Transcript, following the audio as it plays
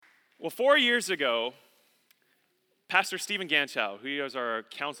Well, 4 years ago, Pastor Stephen Ganchow, who is our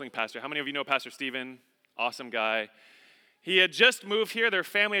counseling pastor. How many of you know Pastor Stephen? Awesome guy. He had just moved here. Their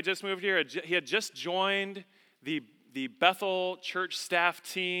family had just moved here. He had just joined the Bethel church staff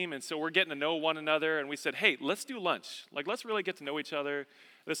team, and so we're getting to know one another, and we said, hey, let's do lunch. Let's really get to know each other.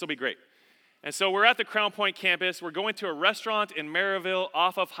 This will be great. And so we're at the Crown Point campus. We're going to a restaurant in Maryville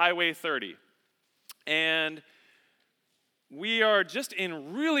off of Highway 30. And we are just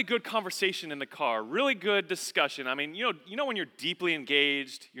in really good conversation in the car, really good discussion. I mean, you know when you're deeply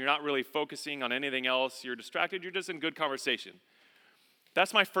engaged, you're not really focusing on anything else, you're distracted, you're just in good conversation.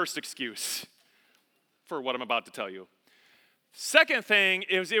 That's my first excuse for what I'm about to tell you. Second thing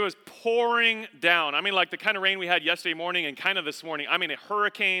is it was pouring down. I mean, like the kind of rain we had yesterday morning and kind of this morning. I mean, a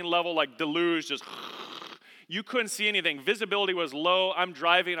hurricane level, like deluge, just you couldn't see anything. Visibility was low. I'm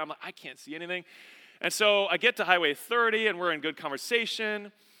driving, I'm like, I can't see anything. And so I get to Highway 30, and we're in good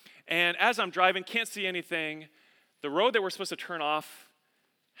conversation. And as I'm driving, can't see anything. The road that we're supposed to turn off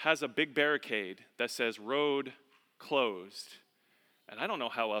has a big barricade that says road closed. And I don't know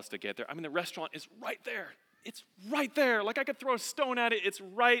how else to get there. I mean, the restaurant is right there. It's right there. Like I could throw a stone at it. It's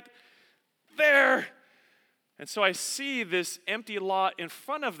right there. And so I see this empty lot in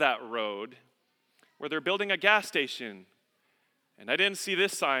front of that road where they're building a gas station. And I didn't see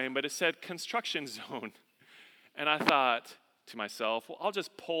this sign, but it said construction zone. And I thought to myself, well, I'll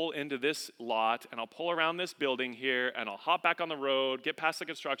just pull into this lot, and I'll pull around this building here, and I'll hop back on the road, get past the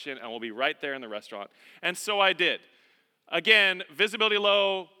construction, and we'll be right there in the restaurant. And so I did. Again, visibility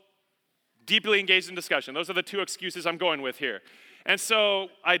low, deeply engaged in discussion. Those are the two excuses I'm going with here. And so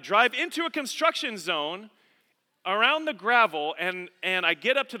I drive into a construction zone around the gravel, and I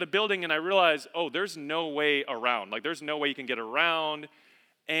get up to the building, and I realize, oh, there's no way around. Like, there's no way you can get around,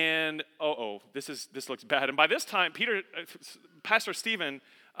 and this looks bad. And by this time, Pastor Stephen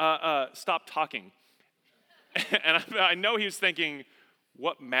stopped talking. And I know he was thinking,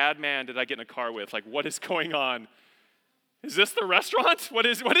 what madman did I get in a car with? Like, what is going on? Is this the restaurant? What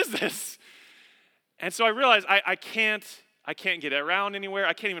is this? And so I realized I can't get around anywhere.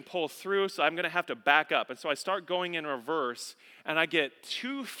 I can't even pull through, so I'm going to have to back up. And so I start going in reverse, and I get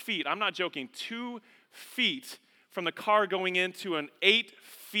 2 feet, I'm not joking, 2 feet from the car going into an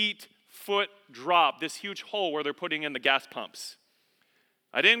 8-foot drop, this huge hole where they're putting in the gas pumps.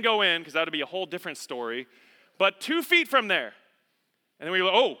 I didn't go in because that would be a whole different story, but 2 feet from there. And then we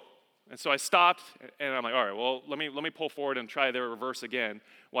go, oh. And so I stopped, and I'm like, all right, well, let me pull forward and try the reverse again.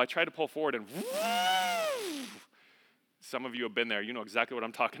 Well, I tried to pull forward, and some of you have been there. You know exactly what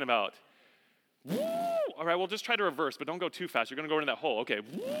I'm talking about. All right, well, just try to reverse, but don't go too fast. You're going to go into that hole. Okay.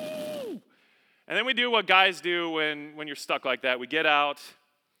 And then we do what guys do when you're stuck like that. We get out,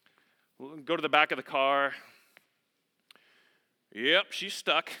 go to the back of the car. Yep, she's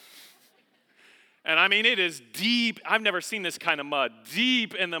stuck. And I mean, it is deep. I've never seen this kind of mud,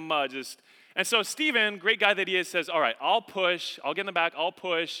 deep in the mud. And so Stephen, great guy that he is, says, all right, I'll push. I'll get in the back. I'll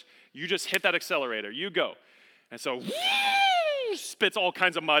push. You just hit that accelerator. You go. And so spits all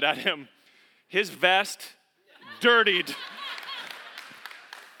kinds of mud at him. His vest, dirtied.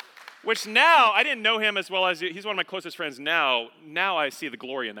 Which now, I didn't know him as well as, he's one of my closest friends now. Now I see the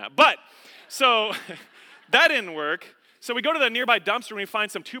glory in that. But, so that didn't work. So we go to the nearby dumpster and we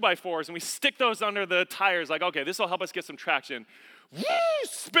find some 2x4s and we stick those under the tires like, okay, this will help us get some traction.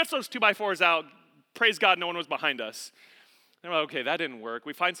 Spits those 2x4s out. Praise God, no one was behind us. And we're like, okay, that didn't work.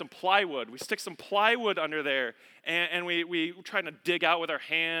 We find some plywood. We stick some plywood under there and we try to dig out with our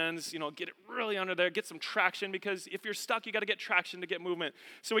hands, get it really under there, get some traction because if you're stuck, you got to get traction to get movement.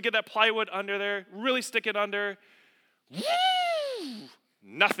 So we get that plywood under there, really stick it under.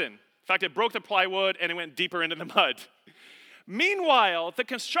 Nothing. In fact, it broke the plywood and it went deeper into the mud. Meanwhile, the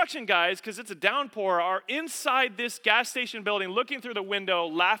construction guys, because it's a downpour, are inside this gas station building looking through the window,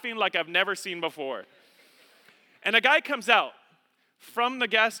 laughing like I've never seen before. And a guy comes out from the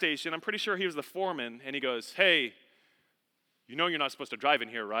gas station, I'm pretty sure he was the foreman, and he goes, hey, you know you're not supposed to drive in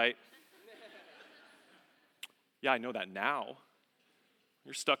here, right? Yeah, I know that now.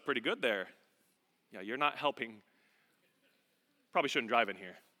 You're stuck pretty good there. Yeah, you're not helping. Probably shouldn't drive in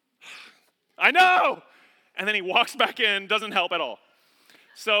here. I know! And then he walks back in, doesn't help at all.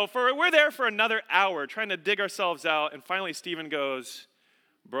 So we're there for another hour trying to dig ourselves out, and finally Stephen goes,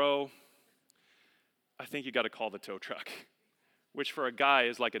 bro, I think you got to call the tow truck, which for a guy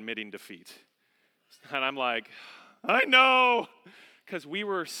is like admitting defeat. And I'm like, I know, because we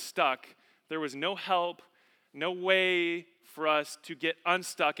were stuck. There was no help, no way for us to get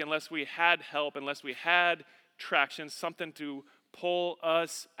unstuck unless we had help, unless we had traction, something to pull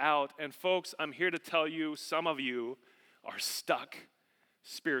us out. And folks, I'm here to tell you, some of you are stuck.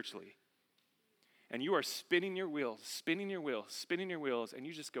 spiritually. And you are spinning your wheels, spinning your wheels, spinning your wheels, and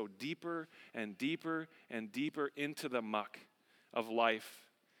you just go deeper and deeper and deeper into the muck of life.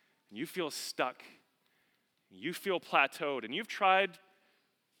 And you feel stuck. You feel plateaued. And you've tried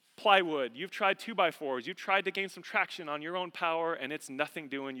plywood, you've tried 2x4s, you've tried to gain some traction on your own power, and it's nothing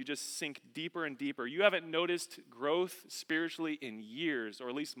doing. You just sink deeper and deeper. You haven't noticed growth spiritually in years, or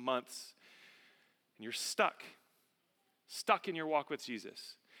at least months. And you're stuck in your walk with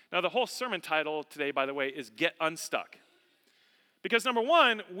Jesus. Now, the whole sermon title today, by the way, is Get Unstuck. Because number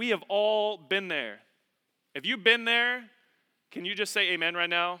one, we have all been there. If you've been there, can you just say amen right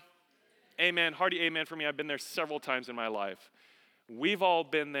now? Amen. Hearty amen for me. I've been there several times in my life. We've all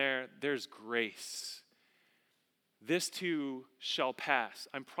been there. There's grace. This too shall pass.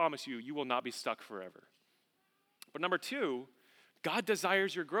 I promise you, you will not be stuck forever. But number two, God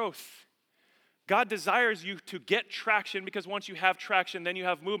desires your growth. God desires you to get traction, because once you have traction, then you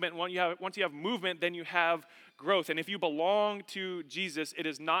have movement. Once you have movement, then you have growth. And if you belong to Jesus, it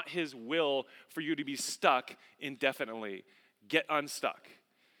is not his will for you to be stuck indefinitely. Get unstuck.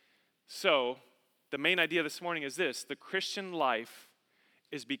 So, the main idea this morning is this: the Christian life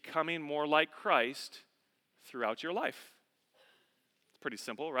is becoming more like Christ throughout your life. It's pretty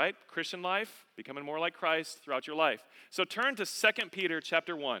simple, right? Christian life, becoming more like Christ throughout your life. So turn to 2 Peter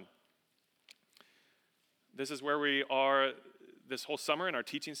chapter 1. This is where we are this whole summer in our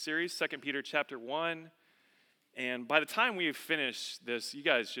teaching series, 2 Peter chapter 1. And by the time we finish this, you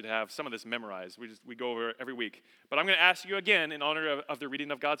guys should have some of this memorized. We go over it every week. But I'm going to ask you again, in honor of the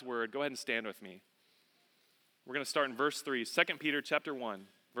reading of God's word, go ahead and stand with me. We're going to start in verse 3, 2 Peter chapter 1,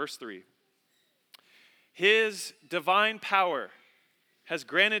 verse 3. His divine power has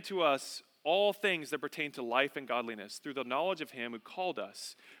granted to us all things that pertain to life and godliness through the knowledge of him who called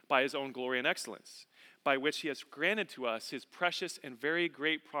us by his own glory and excellence, by which he has granted to us his precious and very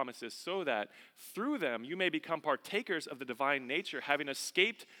great promises, so that through them you may become partakers of the divine nature, having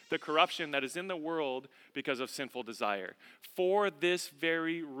escaped the corruption that is in the world because of sinful desire. For this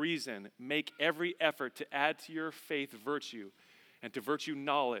very reason, make every effort to add to your faith virtue, and to virtue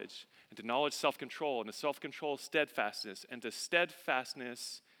knowledge, and to knowledge self-control, and to self-control steadfastness, and to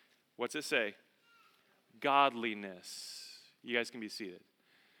steadfastness, what's it say? Godliness. You guys can be seated.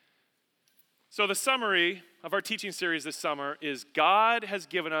 So the summary of our teaching series this summer is God has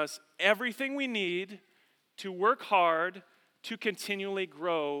given us everything we need to work hard to continually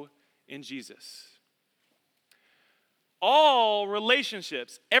grow in Jesus. All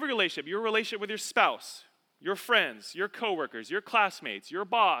relationships, every relationship, your relationship with your spouse, your friends, your coworkers, your classmates, your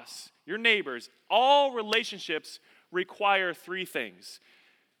boss, your neighbors, all relationships require three things: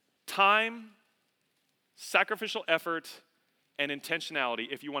 time, sacrificial effort, and intentionality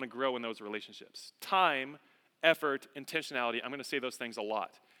if you want to grow in those relationships. Time, effort, intentionality. I'm going to say those things a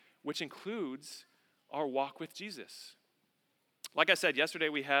lot, which includes our walk with Jesus. Like I said, yesterday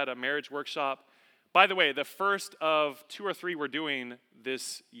we had a marriage workshop. By the way, the first of 2 or 3 we're doing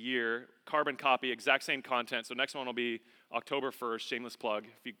this year, carbon copy, exact same content. So next one will be October 1st, shameless plug.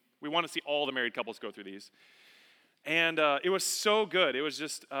 We want to see all the married couples go through these. And it was so good. It was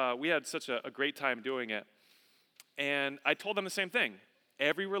just, we had such a great time doing it. And I told them the same thing.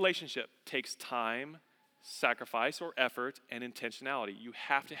 Every relationship takes time, sacrifice, or effort, and intentionality. You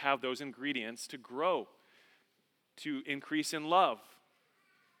have to have those ingredients to grow, to increase in love.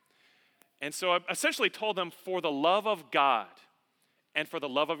 And so I essentially told them, for the love of God and for the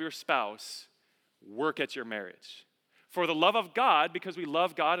love of your spouse, work at your marriage. For the love of God, because we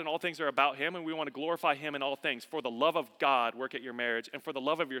love God and all things are about him and we want to glorify him in all things. For the love of God, work at your marriage. And for the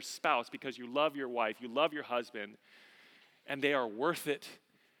love of your spouse, because you love your wife, you love your husband, and they are worth it.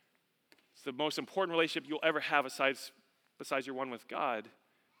 It's the most important relationship you'll ever have besides your one with God.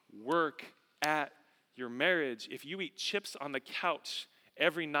 Work at your marriage. If you eat chips on the couch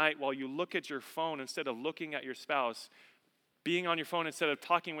every night while you look at your phone instead of looking at your spouse, being on your phone instead of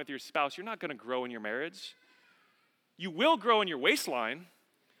talking with your spouse, you're not going to grow in your marriage. You will grow in your waistline,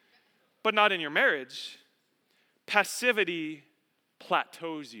 but not in your marriage. Passivity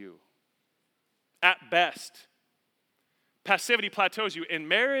plateaus you, at best. Passivity plateaus you in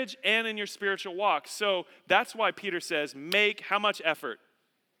marriage and in your spiritual walk. So that's why Peter says, make how much effort?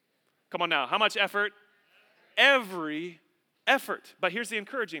 Come on now, how much effort? Every effort. But here's the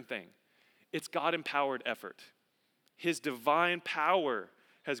encouraging thing. It's God-empowered effort. His divine power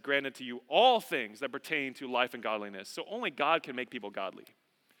has granted to you all things that pertain to life and godliness. So only God can make people godly.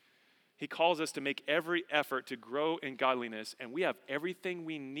 He calls us to make every effort to grow in godliness, and we have everything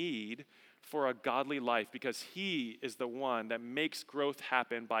we need for a godly life because he is the one that makes growth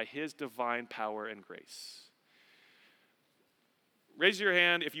happen by his divine power and grace. Raise your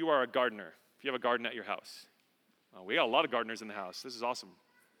hand if you are a gardener, if you have a garden at your house. Oh, we got a lot of gardeners in the house. This is awesome.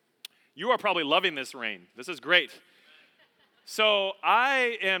 You are probably loving this rain. This is great. So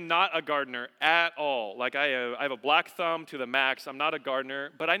I am not a gardener at all. Like I have a black thumb to the max. I'm not a gardener.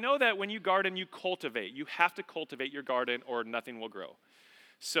 But I know that when you garden, you cultivate. You have to cultivate your garden or nothing will grow.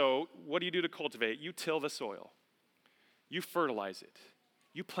 So what do you do to cultivate? You till the soil. You fertilize it.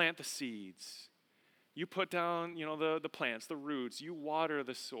 You plant the seeds. You put down, the plants, the roots. You water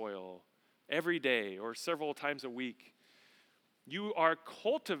the soil every day or several times a week. You are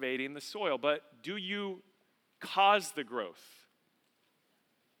cultivating the soil, but do you cause the growth?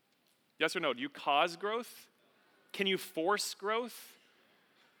 Yes or no? Do you cause growth? Can you force growth?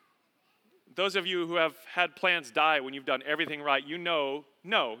 Those of you who have had plants die when you've done everything right,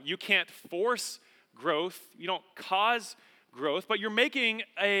 no, you can't force growth. You don't cause growth, but you're making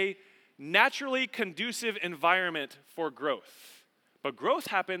a naturally conducive environment for growth. But growth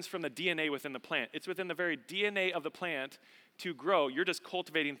happens from the DNA within the plant. It's within the very DNA of the plant to grow. You're just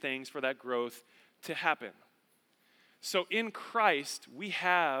cultivating things for that growth to happen. So in Christ, we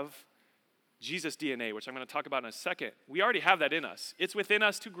have Jesus' DNA, which I'm going to talk about in a second. We already have that in us. It's within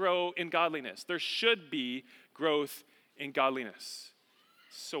us to grow in godliness. There should be growth in godliness.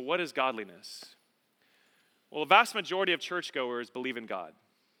 So what is godliness? Well, the vast majority of churchgoers believe in God.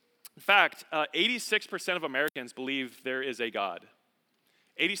 In fact, 86% of Americans believe there is a God.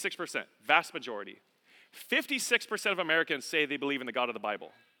 86%, vast majority. 56% of Americans say they believe in the God of the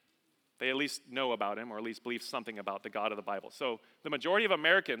Bible. They at least know about him or at least believe something about the God of the Bible. So the majority of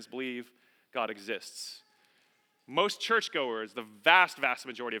Americans believe God exists. Most churchgoers, the vast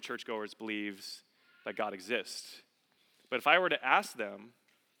majority of churchgoers believes that God exists. But if I were to ask them,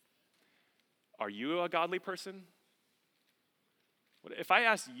 are you a godly person? If I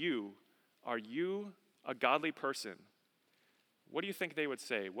asked you, are you a godly person? What do you think they would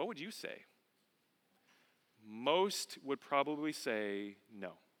say? What would you say? Most would probably say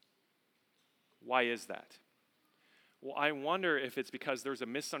no. Why is that? Well, I wonder if it's because there's a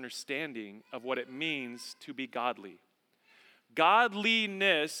misunderstanding of what it means to be godly.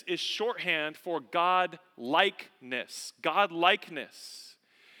 Godliness is shorthand for God-likeness. God-likeness.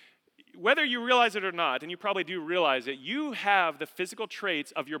 Whether you realize it or not, and you probably do realize it, you have the physical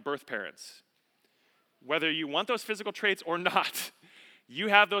traits of your birth parents. Whether you want those physical traits or not, you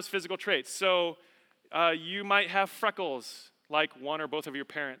have those physical traits. So you might have freckles like one or both of your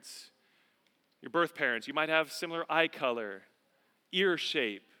parents, your birth parents. You might have similar eye color, ear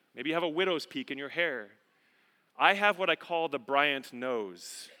shape. Maybe you have a widow's peak in your hair. I have what I call the Bryant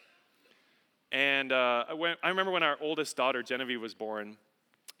nose. And I remember when our oldest daughter, Genevieve, was born,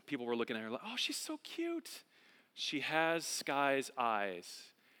 people were looking at her like, oh, she's so cute. She has Sky's eyes.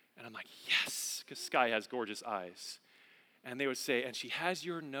 And I'm like, yes, because Sky has gorgeous eyes. And they would say, and she has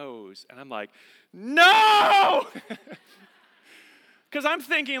your nose. And I'm like, no! Because I'm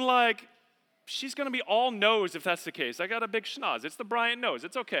thinking like, she's going to be all nose if that's the case. I got a big schnoz. It's the Bryant nose.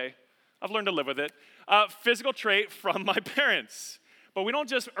 It's okay. I've learned to live with it. Physical trait from my parents. But we don't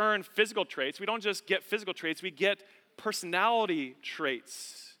just earn physical traits. We don't just get physical traits. We get personality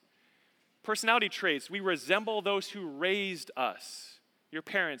traits. Personality traits. We resemble those who raised us. Your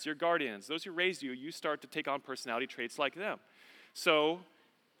parents, your guardians, those who raised you, you start to take on personality traits like them. So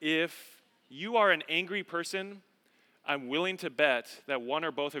if you are an angry person, I'm willing to bet that one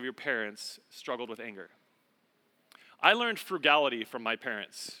or both of your parents struggled with anger. I learned frugality from my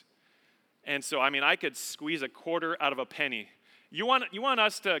parents. And so, I could squeeze a quarter out of a penny. You want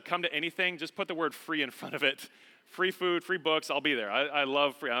us to come to anything, just put the word free in front of it. Free food, free books, I'll be there. I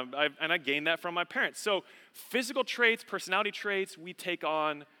love free, and I gained that from my parents. So physical traits, personality traits, we take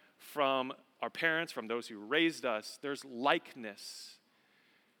on from our parents, from those who raised us. There's likeness.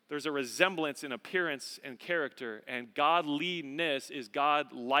 There's a resemblance in appearance and character, and godliness is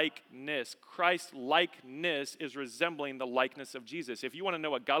God-likeness. Christ-likeness is resembling the likeness of Jesus. If you want to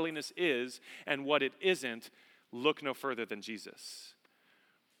know what godliness is and what it isn't, look no further than Jesus.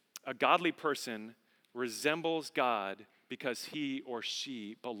 A godly person resembles God because he or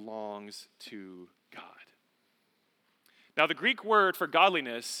she belongs to God. Now, the Greek word for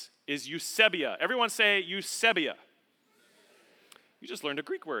godliness is eusebia. Everyone say eusebia. You just learned a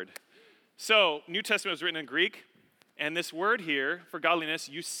Greek word. So, New Testament was written in Greek, and this word here for godliness,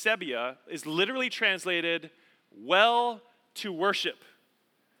 eusebia, is literally translated well to worship,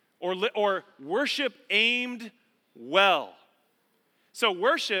 or worship aimed well. So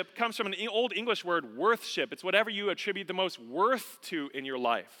worship comes from an old English word, worthship. It's whatever you attribute the most worth to in your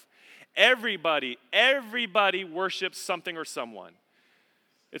life. Everybody worships something or someone.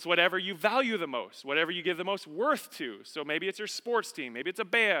 It's whatever you value the most, whatever you give the most worth to. So maybe it's your sports team, maybe it's a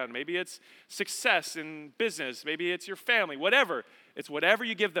band, maybe it's success in business, maybe it's your family, whatever. It's whatever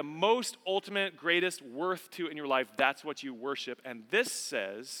you give the most ultimate, greatest worth to in your life, that's what you worship. And this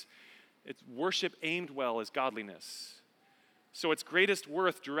says it's worship aimed well as godliness. So it's greatest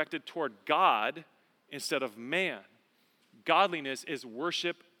worth directed toward God instead of man. Godliness is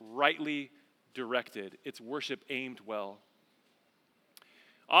worship rightly directed. It's worship aimed well.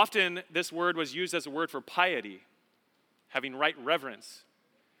 Often, this word was used as a word for piety, having right reverence.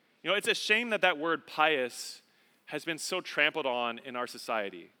 It's a shame that that word pious has been so trampled on in our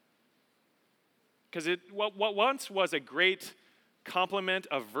society. Because what once was a great compliment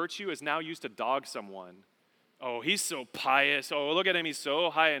of virtue is now used to dog someone. Oh, he's so pious. Oh, look at him, he's so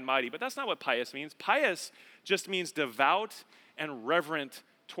high and mighty. But that's not what pious means. Pious just means devout and reverent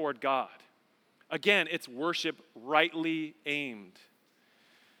toward God. Again, it's worship rightly aimed.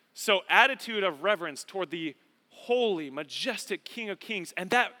 So attitude of reverence toward the holy, majestic King of Kings, and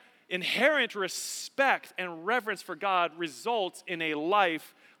that inherent respect and reverence for God results in a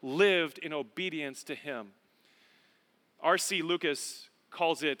life lived in obedience to him. R.C. Lucas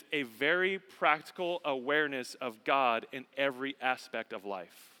calls it a very practical awareness of God in every aspect of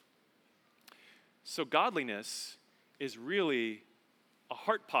life. So godliness is really a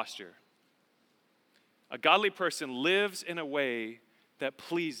heart posture. A godly person lives in a way that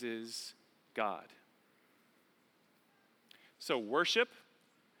pleases God. So worship,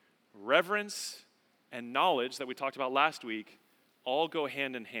 reverence, and knowledge that we talked about last week all go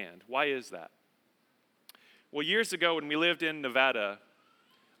hand in hand. Why is that? Well, years ago when we lived in Nevada,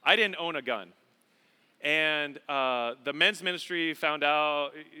 I didn't own a gun. And the men's ministry found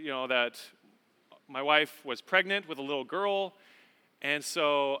out, that my wife was pregnant with a little girl. And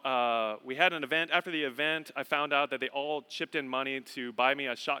so we had an event. After the event, I found out that they all chipped in money to buy me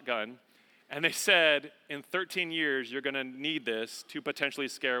a shotgun. And they said, in 13 years, you're going to need this to potentially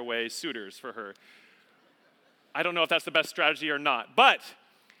scare away suitors for her. I don't know if that's the best strategy or not. But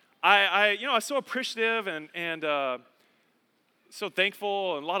I was so appreciative and so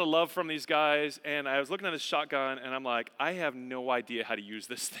thankful and a lot of love from these guys. And I was looking at this shotgun, and I'm like, I have no idea how to use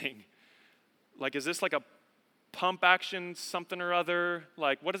this thing. Like, is this like a pump action something or other?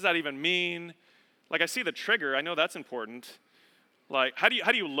 Like, what does that even mean? Like, I see the trigger. I know that's important. Like, how do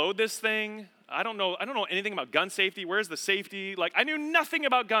you load this thing? I don't know anything about gun safety. Where's the safety? Like, I knew nothing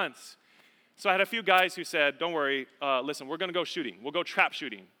about guns. So I had a few guys who said, don't worry, listen, we're going to go shooting. We'll go trap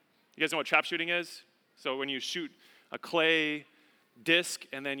shooting. You guys know what trap shooting is? So when you shoot a clay disc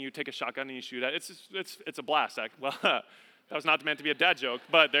and then you take a shotgun and you shoot at it, it's a blast. Well, that was not meant to be a dad joke,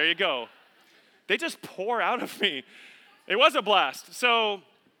 but there you go. They just pour out of me. It was a blast. So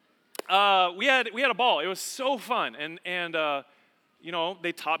we had a ball. It was so fun, and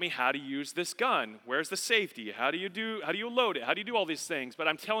they taught me how to use this gun. Where's the safety? How do you load it? How do you do all these things? But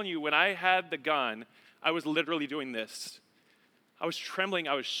I'm telling you, when I had the gun, I was literally doing this. I was trembling.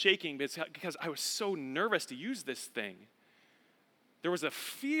 I was shaking because I was so nervous to use this thing. There was a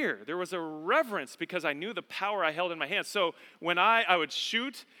fear. There was a reverence because I knew the power I held in my hands. So when I would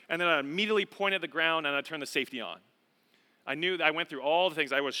shoot, and then I'd immediately point at the ground, and I'd turn the safety on. I knew that I went through all the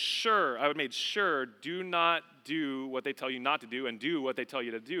things. I made sure, do not do what they tell you not to do, and do what they tell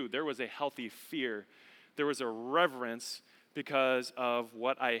you to do. There was a healthy fear. There was a reverence because of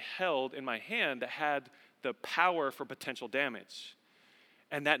what I held in my hand that had the power for potential damage.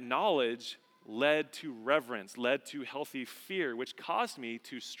 And that knowledge led to reverence, led to healthy fear, which caused me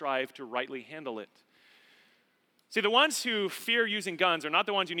to strive to rightly handle it. See, the ones who fear using guns are not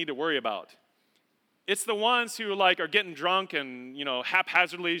the ones you need to worry about. It's the ones who are getting drunk and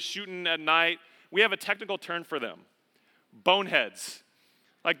haphazardly shooting at night. We have a technical term for them: boneheads.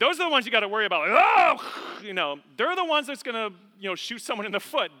 Like, those are the ones you got to worry about. They're the ones that's going to shoot someone in the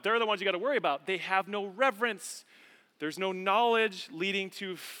foot. They're the ones you got to worry about. They have no reverence. There's no knowledge leading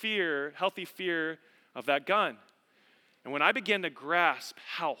to fear, healthy fear of that gun. And when I began to grasp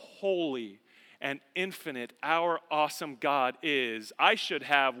how holy and infinite our awesome God is,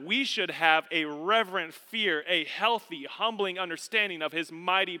 we should have a reverent fear, a healthy, humbling understanding of his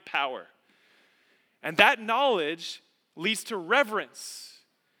mighty power. And that knowledge leads to reverence,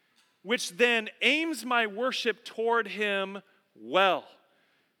 which then aims my worship toward him well.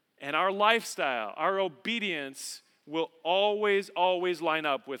 And our lifestyle, our obedience will always, always line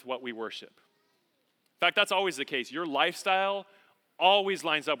up with what we worship. In fact, that's always the case. Your lifestyle always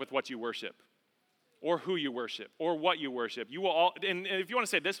lines up with what you worship, or who you worship, or what you worship. And if you want to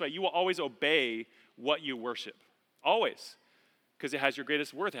say it this way, you will always obey what you worship. Always. Because it has your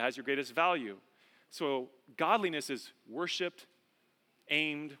greatest worth, it has your greatest value. So godliness is worshiped,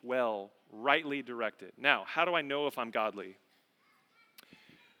 aimed well, rightly directed. Now, how do I know if I'm godly?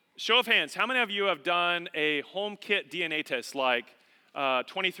 Show of hands, how many of you have done a home kit DNA test like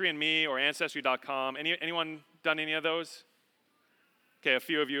 23andMe or Ancestry.com? Anyone done any of those? Okay, a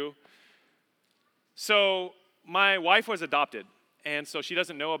few of you. So my wife was adopted, and so she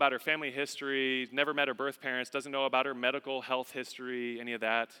doesn't know about her family history, never met her birth parents, doesn't know about her medical health history, any of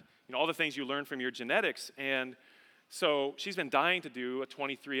that. All the things you learn from your genetics. And so she's been dying to do a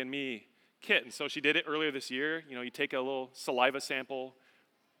 23andMe kit, and so she did it earlier this year. You take a little saliva sample,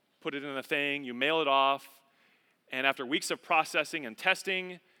 put it in a thing, you mail it off, and after weeks of processing and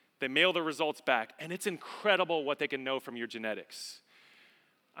testing, they mail the results back. And it's incredible what they can know from your genetics.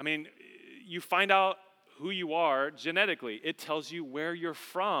 I mean, you find out who you are genetically. It tells you where you're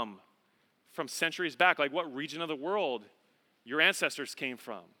from centuries back, like what region of the world your ancestors came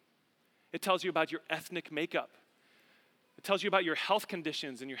from. It tells you about your ethnic makeup. It tells you about your health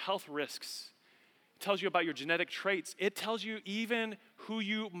conditions and your health risks. It tells you about your genetic traits. It tells you even who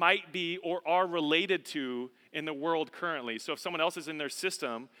you might be or are related to in the world currently. So if someone else is in their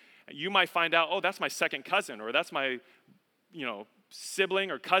system, you might find out, oh, that's my second cousin, or that's my, sibling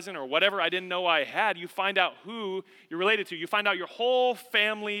or cousin or whatever I didn't know I had. You find out who you're related to. You find out your whole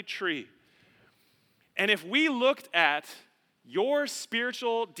family tree. And if we looked at your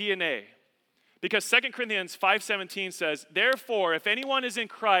spiritual DNA, because 2 Corinthians 5:17 says, therefore, if anyone is in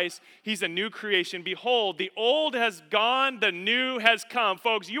Christ, he's a new creation. Behold, the old has gone, the new has come.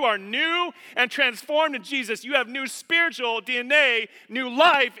 Folks, you are new and transformed in Jesus. You have new spiritual DNA, new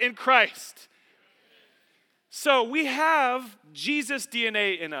life in Christ. So we have Jesus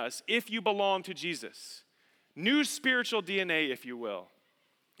DNA in us if you belong to Jesus. New spiritual DNA, if you will.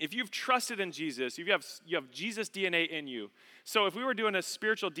 If you've trusted in Jesus, you have Jesus DNA in you. So if we were doing a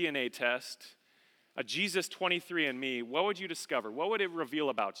spiritual DNA test, a Jesus 23andMe, what would you discover? What would it reveal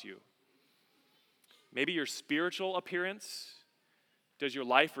about you? Maybe your spiritual appearance. Does your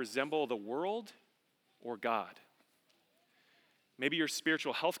life resemble the world or God? Maybe your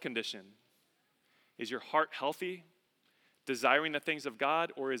spiritual health condition. Is your heart healthy, desiring the things of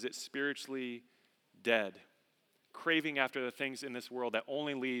God, or is it spiritually dead, craving after the things in this world that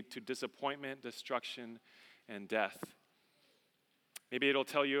only lead to disappointment, destruction, and death? Maybe it'll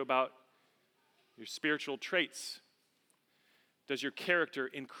tell you about your spiritual traits. Does your character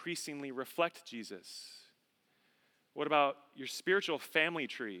increasingly reflect Jesus? What about your spiritual family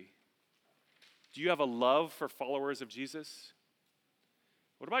tree? Do you have a love for followers of Jesus?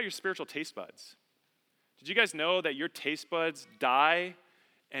 What about your spiritual taste buds? Did you guys know that your taste buds die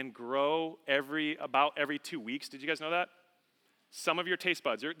and grow about every 2 weeks? Did you guys know that? Some of your taste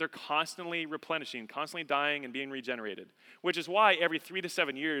buds, they're constantly replenishing, constantly dying and being regenerated, which is why every 3 to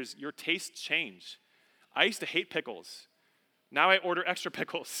 7 years, your tastes change. I used to hate pickles. Now I order extra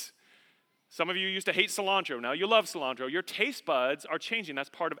pickles. Some of you used to hate cilantro. Now you love cilantro. Your taste buds are changing.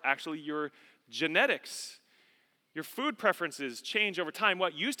 That's part of actually your genetics. Your food preferences change over time.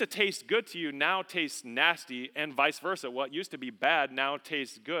 What used to taste good to you now tastes nasty, and vice versa. What used to be bad now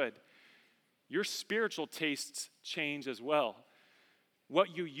tastes good. Your spiritual tastes change as well.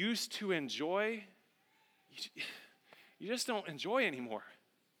 What you used to enjoy, you just don't enjoy anymore.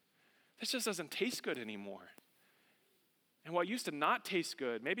 This just doesn't taste good anymore. And what used to not taste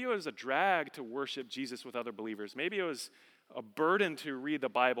good, maybe it was a drag to worship Jesus with other believers. Maybe it was a burden to read the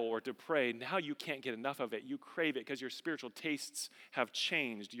Bible or to pray. Now you can't get enough of it. You crave it because your spiritual tastes have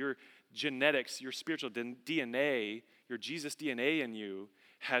changed. Your genetics, your spiritual DNA, your Jesus DNA in you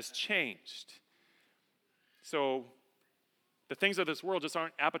has changed. So the things of this world just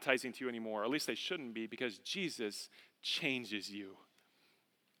aren't appetizing to you anymore, or at least they shouldn't be, because Jesus changes you.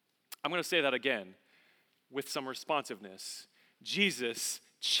 I'm going to say that again with some responsiveness. Jesus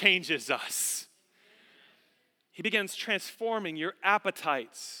changes us. He begins transforming your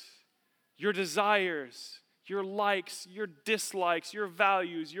appetites, your desires, your likes, your dislikes, your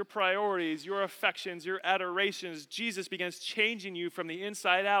values, your priorities, your affections, your adorations. Jesus begins changing you from the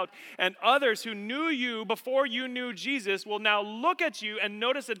inside out. And others who knew you before you knew Jesus will now look at you and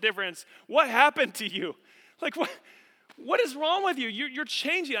notice a difference. What happened to you? Like, what is wrong with you? You're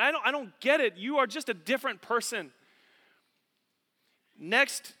changing. I don't get it. You are just a different person.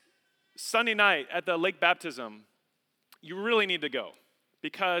 Next Sunday night at the lake baptism, you really need to go,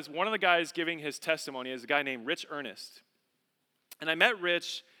 because one of the guys giving his testimony is a guy named Rich Ernest. And I met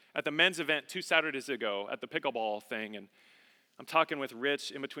Rich at the men's event 2 Saturdays ago at the pickleball thing, and I'm talking with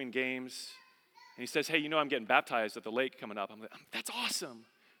Rich in between games, and he says, hey, I'm getting baptized at the lake coming up. I'm like, that's awesome.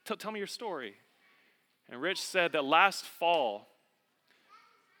 Tell me your story. And Rich said that last fall,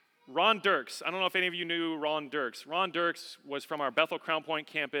 Ron Dirks. I don't know if any of you knew Ron Dirks. Ron Dirks was from our Bethel Crown Point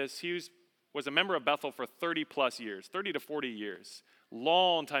campus. He was a member of Bethel for 30 plus years, 30 to 40 years.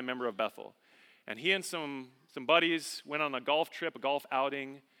 Long time member of Bethel. And he and some buddies went on a golf trip, a golf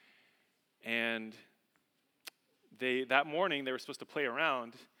outing, and that morning they were supposed to play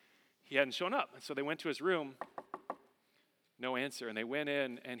around. He hadn't shown up. And so they went to his room, no answer. And they went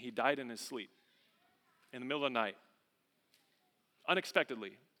in, and he died in his sleep in the middle of the night,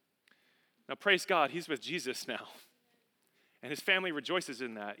 unexpectedly. Now, praise God, he's with Jesus now. And his family rejoices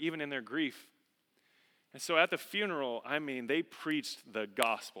in that, even in their grief. And so at the funeral, they preached the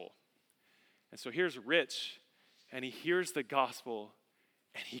gospel. And so here's Rich, and he hears the gospel,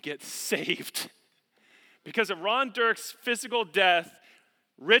 and he gets saved. Because of Ron Dirks' physical death,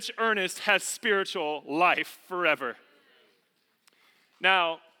 Rich Ernest has spiritual life forever.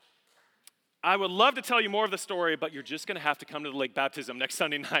 Now, I would love to tell you more of the story, but you're just going to have to come to the lake baptism next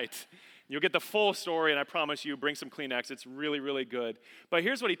Sunday night. You'll get the full story, and I promise you, bring some Kleenex. It's really, really good. But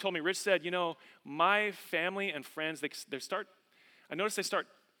here's what he told me. Rich said, my family and friends, I noticed they start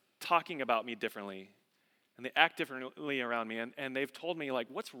talking about me differently, and they act differently around me, and they've told me,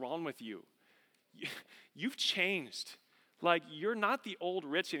 what's wrong with you? You've changed. You're not the old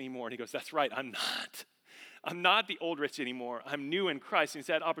Rich anymore. And he goes, that's right, I'm not. I'm not the old Rich anymore. I'm new in Christ. And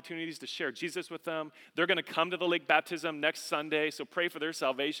he's had opportunities to share Jesus with them. They're going to come to the lake baptism next Sunday, so pray for their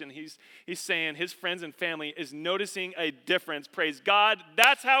salvation. He's saying his friends and family is noticing a difference. Praise God.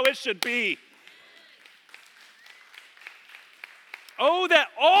 That's how it should be. Oh, that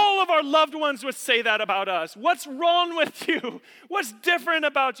all of our loved ones would say that about us. What's wrong with you? What's different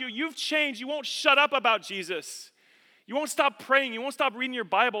about you? You've changed. You won't shut up about Jesus. You won't stop praying. You won't stop reading your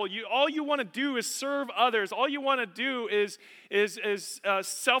Bible. All you want to do is serve others. All you want to do is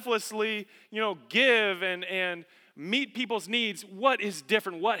selflessly, give and meet people's needs. What is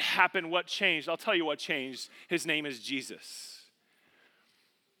different? What happened? What changed? I'll tell you what changed. His name is Jesus.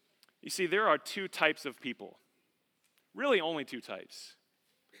 You see, there are two types of people. Really only two types,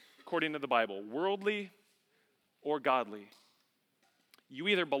 according to the Bible, worldly or godly. You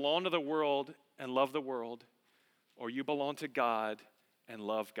either belong to the world and love the world, or you belong to God and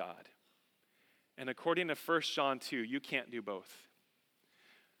love God. And according to 1 John 2, you can't do both.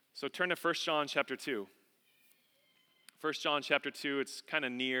 So turn to 1 John chapter 2. 1 John chapter 2, it's kind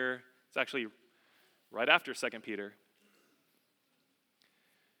of near, it's actually right after 2 Peter.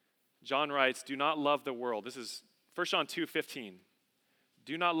 John writes, do not love the world. This is 1 John 2:15.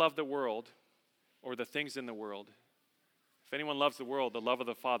 Do not love the world or the things in the world. If anyone loves the world, the love of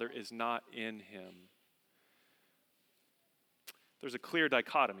the Father is not in him. There's a clear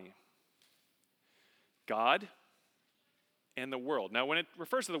dichotomy. God and the world. Now, when it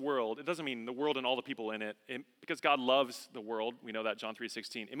refers to the world, it doesn't mean the world and all the people in it. Because God loves the world. We know that, John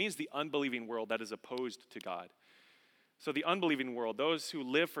 3:16. It means the unbelieving world that is opposed to God. So the unbelieving world, those who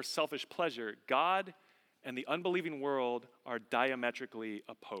live for selfish pleasure, God and the unbelieving world are diametrically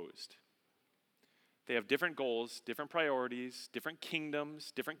opposed. They have different goals, different priorities, different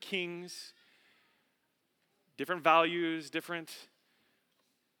kingdoms, different kings, different values, different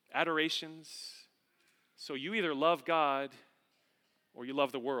adorations. So you either love God or you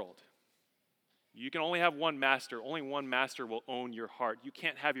love the world. You can only have one master. Only one master will own your heart. You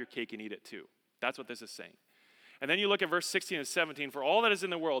can't have your cake and eat it too. That's what this is saying. And then you look at verse 16 and 17. For all that is in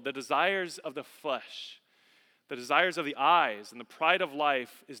the world, the desires of the flesh, the desires of the eyes, and the pride of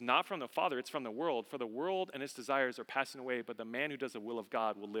life is not from the Father, it's from the world. For the world and its desires are passing away, but the man who does the will of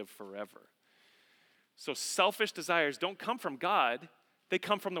God will live forever. So selfish desires don't come from God, they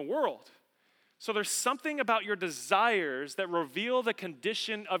come from the world. So there's something about your desires that reveal the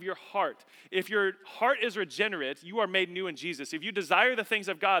condition of your heart. If your heart is regenerate, you are made new in Jesus. If you desire the things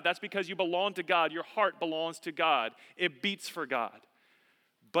of God, that's because you belong to God. Your heart belongs to God. It beats for God.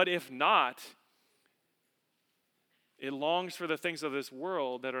 But if not, it longs for the things of this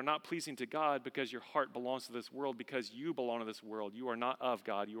world that are not pleasing to God because your heart belongs to this world, because you belong to this world. You are not of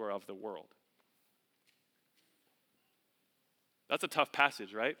God, you are of the world. That's a tough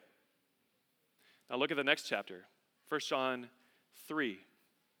passage, right? Now look at the next chapter, 1 John 3.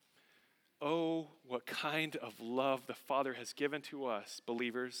 Oh, what kind of love the Father has given to us,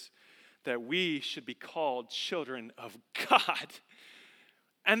 believers, that we should be called children of God.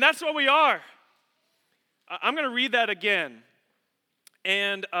 And that's what we are. I'm going to read that again.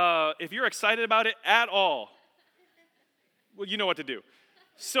 And if you're excited about it at all, well, you know what to do.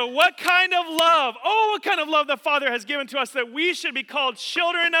 So what kind of love, what kind of love the Father has given to us that we should be called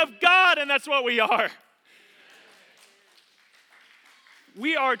children of God, and that's what we are.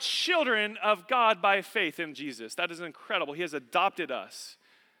 We are children of God by faith in Jesus. That is incredible. He has adopted us.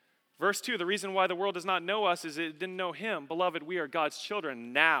 Verse 2, the reason why the world does not know us is it didn't know him. Beloved, we are God's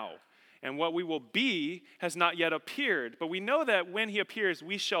children now, and what we will be has not yet appeared. But we know that when he appears,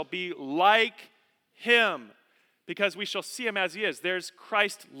 we shall be like him, because we shall see him as he is. There's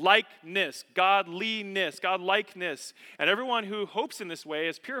Christ-likeness, godlikeness. And everyone who hopes in this way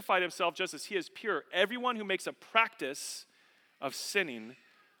has purified himself just as he is pure. Everyone who makes a practice of sinning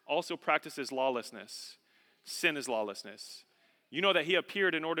also practices lawlessness. Sin is lawlessness. You know that he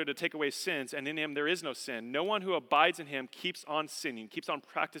appeared in order to take away sins, and in him there is no sin. No one who abides in him keeps on sinning, keeps on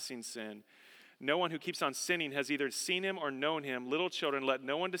practicing sin. No one who keeps on sinning has either seen him or known him. Little children, let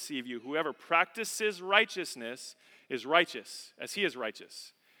no one deceive you. Whoever practices righteousness is righteous, as he is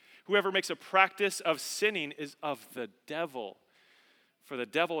righteous. Whoever makes a practice of sinning is of the devil, for the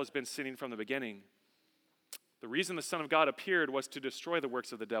devil has been sinning from the beginning. The reason the Son of God appeared was to destroy the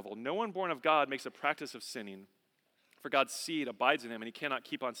works of the devil. No one born of God makes a practice of sinning, for God's seed abides in him, and he cannot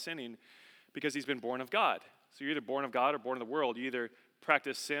keep on sinning because he's been born of God. So you're either born of God or born of the world. You either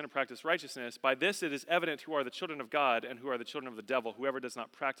practice sin or practice righteousness. By this it is evident who are the children of God and who are the children of the devil. Whoever does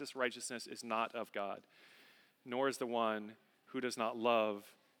not practice righteousness is not of God, nor is the one who does not love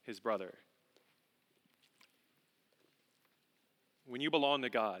his brother. When you belong to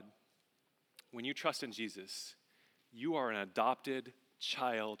God, when you trust in Jesus, you are an adopted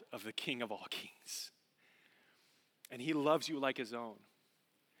child of the King of all kings. And he loves you like his own.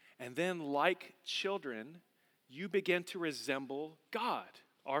 And then, like children, you begin to resemble God,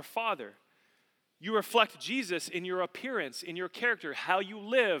 our Father. You reflect Jesus in your appearance, in your character, how you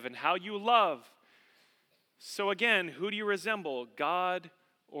live and how you love. So again, who do you resemble, God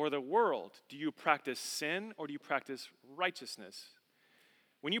or the world? Do you practice sin or do you practice righteousness?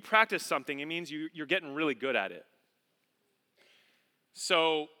 When you practice something, it means you're getting really good at it.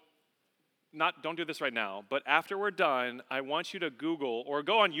 So, don't do this right now, but after we're done, I want you to Google or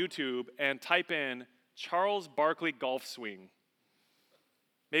go on YouTube and type in Charles Barkley golf swing.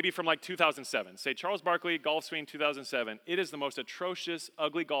 Maybe from like 2007. Say Charles Barkley golf swing 2007. It is the most atrocious,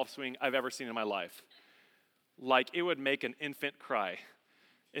 ugly golf swing I've ever seen in my life. Like it would make an infant cry.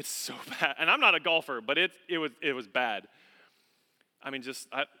 It's so bad. And I'm not a golfer, but it was bad. I mean,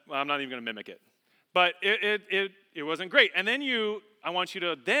 I'm not even going to mimic it. But it wasn't great. And then I want you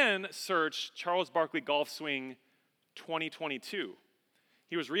to then search Charles Barkley golf swing 2022.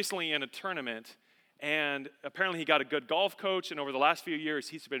 He was recently in a tournament, and apparently he got a good golf coach, and over the last few years,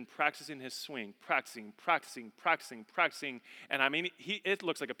 he's been practicing his swing, practicing. And I mean, it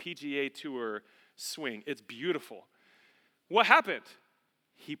looks like a PGA Tour swing. It's beautiful. What happened?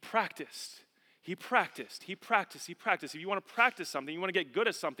 He practiced. If you want to practice something, you want to get good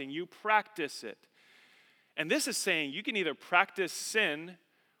at something, you practice it. And this is saying you can either practice sin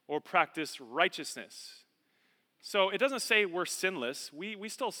or practice righteousness. So it doesn't say we're sinless. We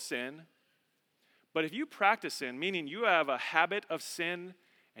still sin. But if you practice sin, meaning you have a habit of sin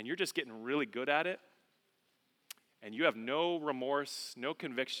and you're just getting really good at it, and you have no remorse, no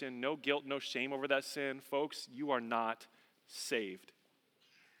conviction, no guilt, no shame over that sin, folks, you are not saved.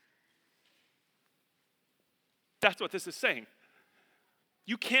 That's what this is saying.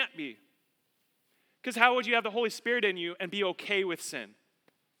 You can't be. Because how would you have the Holy Spirit in you and be okay with sin?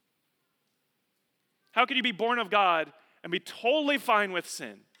 How could you be born of God and be totally fine with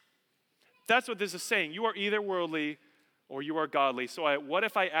sin? That's what this is saying. You are either worldly or you are godly. So what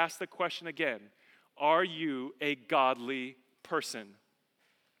if I ask the question again? Are you a godly person?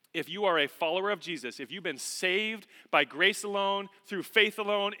 If you are a follower of Jesus, if you've been saved by grace alone, through faith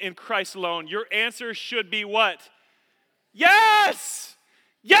alone, in Christ alone, your answer should be what? Yes!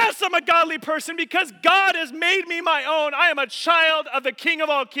 Yes, I'm a godly person because God has made me my own. I am a child of the King of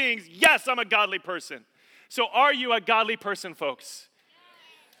all kings. Yes, I'm a godly person. So are you a godly person, folks?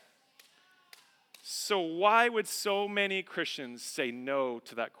 So why would so many Christians say no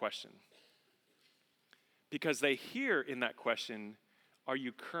to that question? Because they hear in that question, are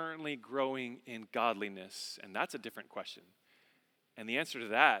you currently growing in godliness? And that's a different question. And the answer to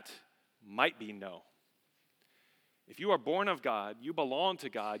that might be no. If you are born of God, you belong to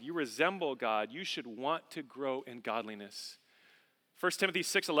God, you resemble God, you should want to grow in godliness. 1 Timothy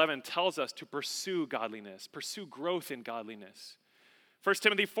 6:11 tells us to pursue godliness, pursue growth in godliness. 1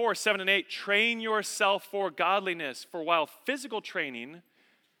 Timothy 4:7-8, train yourself for godliness. For while physical training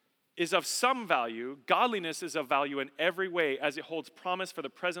is of some value, godliness is of value in every way as it holds promise for the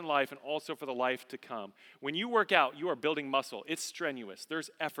present life and also for the life to come. When you work out, you are building muscle. It's strenuous. There's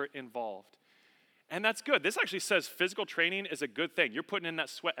effort involved. And that's good. This actually says physical training is a good thing. You're putting in that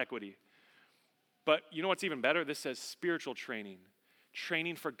sweat equity. But you know what's even better? This says spiritual training.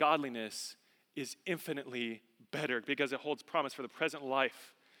 Training for godliness is infinitely better because it holds promise for the present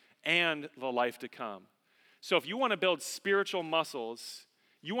life and the life to come. So if you want to build spiritual muscles,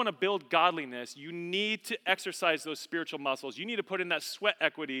 you want to build godliness, you need to exercise those spiritual muscles. You need to put in that sweat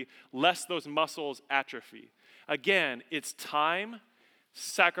equity lest those muscles atrophy. Again, it's time,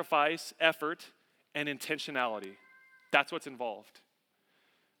 sacrifice, effort, and intentionality. That's what's involved.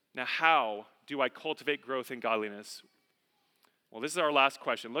 Now, how do I cultivate growth in godliness? Well, this is our last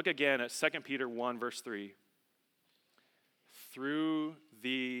question. Look again at 2 Peter 1, verse 3. Through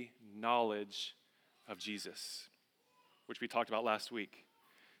the knowledge of Jesus, which we talked about last week.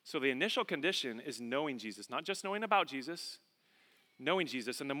 So the initial condition is knowing Jesus, not just knowing about Jesus, knowing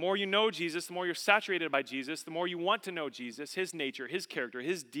Jesus. And the more you know Jesus, the more you're saturated by Jesus, the more you want to know Jesus, his nature, his character,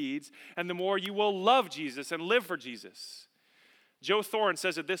 his deeds, and the more you will love Jesus and live for Jesus. Joe Thorne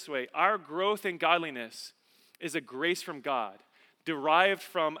says it this way: our growth in godliness is a grace from God, derived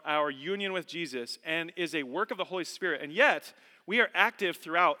from our union with Jesus, and is a work of the Holy Spirit. And yet, we are active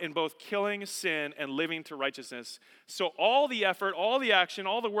throughout in both killing sin and living to righteousness. So all the effort, all the action,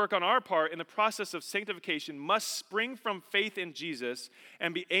 all the work on our part in the process of sanctification must spring from faith in Jesus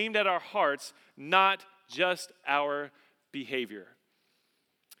and be aimed at our hearts, not just our behavior.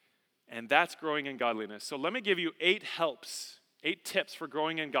 And that's growing in godliness. So let me give you 8 tips for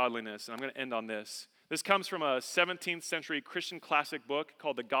growing in godliness, and I'm going to end on this. This comes from a 17th century Christian classic book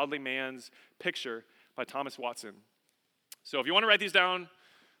called The Godly Man's Picture by Thomas Watson. So if you want to write these down,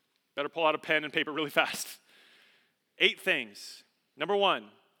 better pull out a pen and paper really fast. 8 things. Number 1,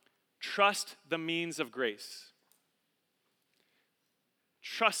 trust the means of grace.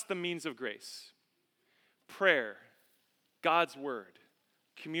 Trust the means of grace. Prayer, God's word,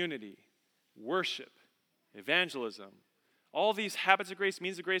 community, worship, evangelism, all these habits of grace,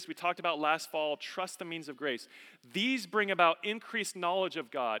 means of grace we talked about last fall, trust the means of grace. These bring about increased knowledge of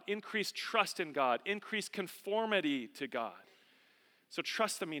God, increased trust in God, increased conformity to God. So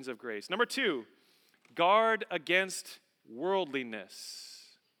trust the means of grace. Number 2, guard against worldliness.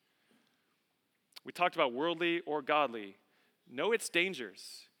 We talked about worldly or godly. Know its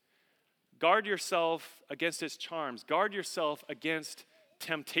dangers. Guard yourself against its charms. Guard yourself against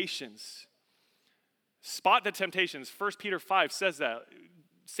temptations. Spot the temptations. 1 Peter 5 says that.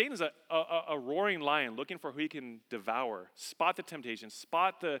 Satan is a roaring lion looking for who he can devour. Spot the temptations.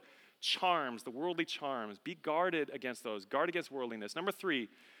 Spot the charms, the worldly charms. Be guarded against those. Guard against worldliness. Number 3,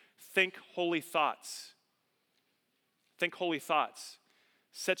 think holy thoughts. Think holy thoughts.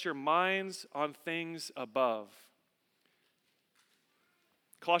 Set your minds on things above.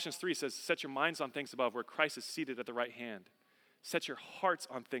 Colossians 3 says, set your minds on things above where Christ is seated at the right hand. Set your hearts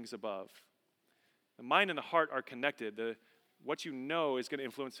on things above. The mind and the heart are connected. What you know is going to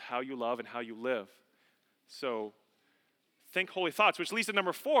influence how you love and how you live. So think holy thoughts, which leads to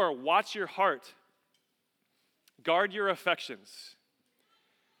number 4, watch your heart. Guard your affections.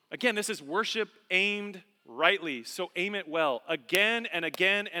 Again, this is worship aimed rightly, so aim it well. Again and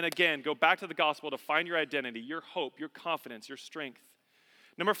again and again, go back to the gospel to find your identity, your hope, your confidence, your strength.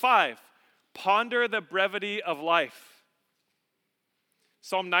 Number 5, ponder the brevity of life.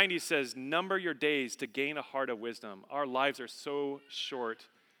 Psalm 90 says, number your days to gain a heart of wisdom. Our lives are so short.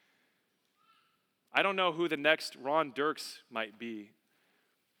 I don't know who the next Ron Dirks might be.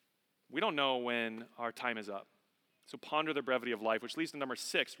 We don't know when our time is up. So ponder the brevity of life, which leads to number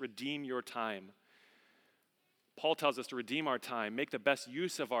 6, redeem your time. Paul tells us to redeem our time, make the best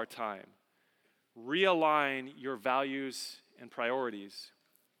use of our time. Realign your values and priorities.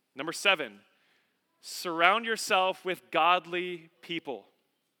 Number 7, surround yourself with godly people.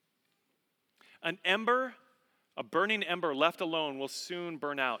 An ember, a burning ember left alone will soon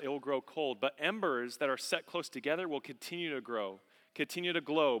burn out. It will grow cold. But embers that are set close together will continue to grow, continue to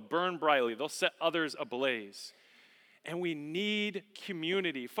glow, burn brightly. They'll set others ablaze. And we need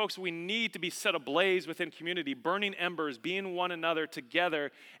community. Folks, we need to be set ablaze within community, burning embers, being one another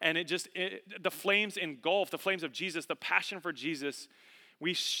together. And the flames engulf, the flames of Jesus, the passion for Jesus.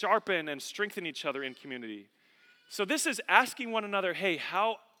 We sharpen and strengthen each other in community. So this is asking one another, hey,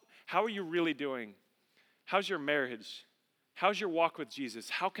 how are you really doing? How's your marriage? How's your walk with Jesus?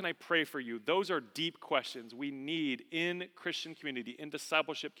 How can I pray for you? Those are deep questions we need in Christian community, in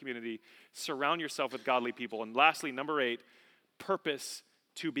discipleship community. Surround yourself with godly people. And lastly, number 8, purpose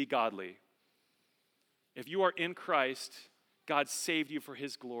to be godly. If you are in Christ, God saved you for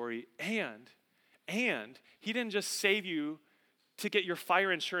his glory, and he didn't just save you to get your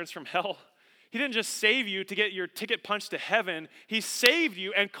fire insurance from hell. He didn't just save you to get your ticket punched to heaven. He saved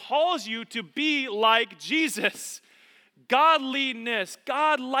you and calls you to be like Jesus. Godliness,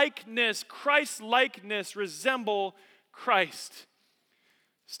 God-likeness, Christ-likeness, resemble Christ.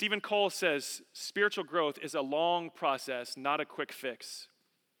 Stephen Cole says, spiritual growth is a long process, not a quick fix.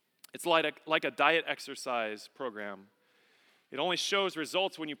 It's like a diet exercise program. It only shows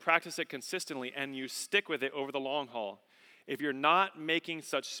results when you practice it consistently and you stick with it over the long haul. If you're not making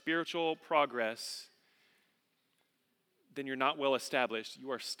such spiritual progress, then you're not well established.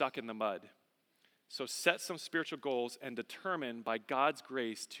 You are stuck in the mud. So set some spiritual goals and determine by God's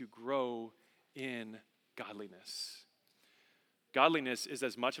grace to grow in godliness. Godliness is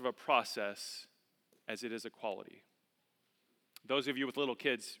as much of a process as it is a quality. Those of you with little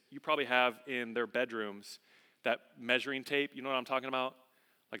kids, you probably have in their bedrooms that measuring tape. You know what I'm talking about?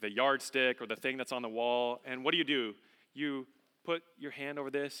 Like the yardstick or the thing that's on the wall. And what do? You put your hand over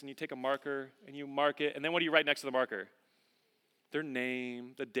this and you take a marker and you mark it. And then what do you write next to the marker? Their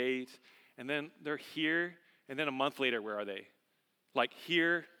name, the date. And then they're here. And then a month later, where are they? Like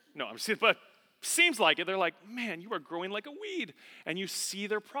here? No, I'm just, but seems like it. They're like, man, you are growing like a weed. And you see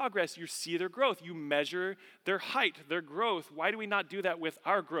their progress. You see their growth. You measure their height, their growth. Why do we not do that with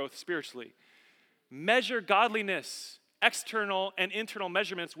our growth spiritually? Measure godliness, external and internal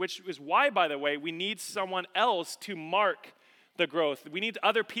measurements, which is why, by the way, we need someone else to mark the growth. We need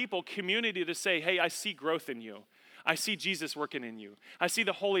other people, community, to say, hey, I see growth in you. I see Jesus working in you. I see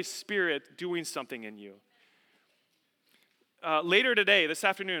the Holy Spirit doing something in you. Later today, this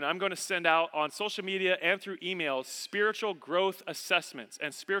afternoon, I'm going to send out on social media and through emails spiritual growth assessments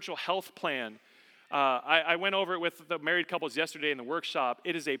and spiritual health plan. I went over it with the married couples yesterday in the workshop.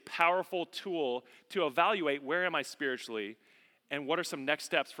 It is a powerful tool to evaluate where am I spiritually and what are some next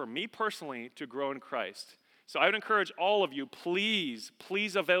steps for me personally to grow in Christ. So I would encourage all of you, please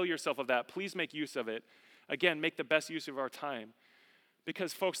avail yourself of that. Please make use of it. Again, make the best use of our time.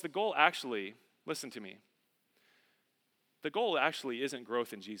 Because, folks, the goal actually, listen to me, the goal actually isn't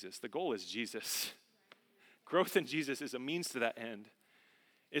growth in Jesus. The goal is Jesus. Growth in Jesus is a means to that end.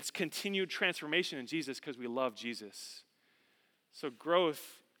 It's continued transformation in Jesus because we love Jesus. So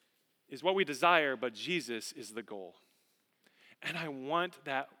growth is what we desire, but Jesus is the goal. And I want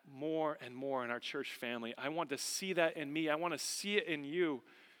that more and more in our church family. I want to see that in me. I want to see it in you.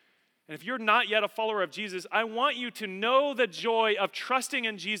 And if you're not yet a follower of Jesus, I want you to know the joy of trusting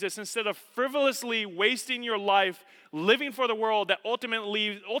in Jesus instead of frivolously wasting your life living for the world that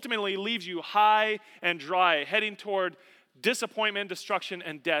ultimately leaves you high and dry, heading toward disappointment, destruction,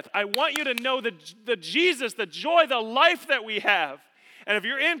 and death. I want you to know the Jesus, the joy, the life that we have. And if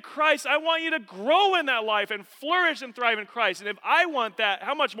you're in Christ, I want you to grow in that life and flourish and thrive in Christ. And if I want that,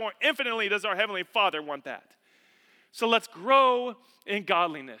 how much more infinitely does our Heavenly Father want that? So let's grow in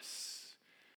godliness.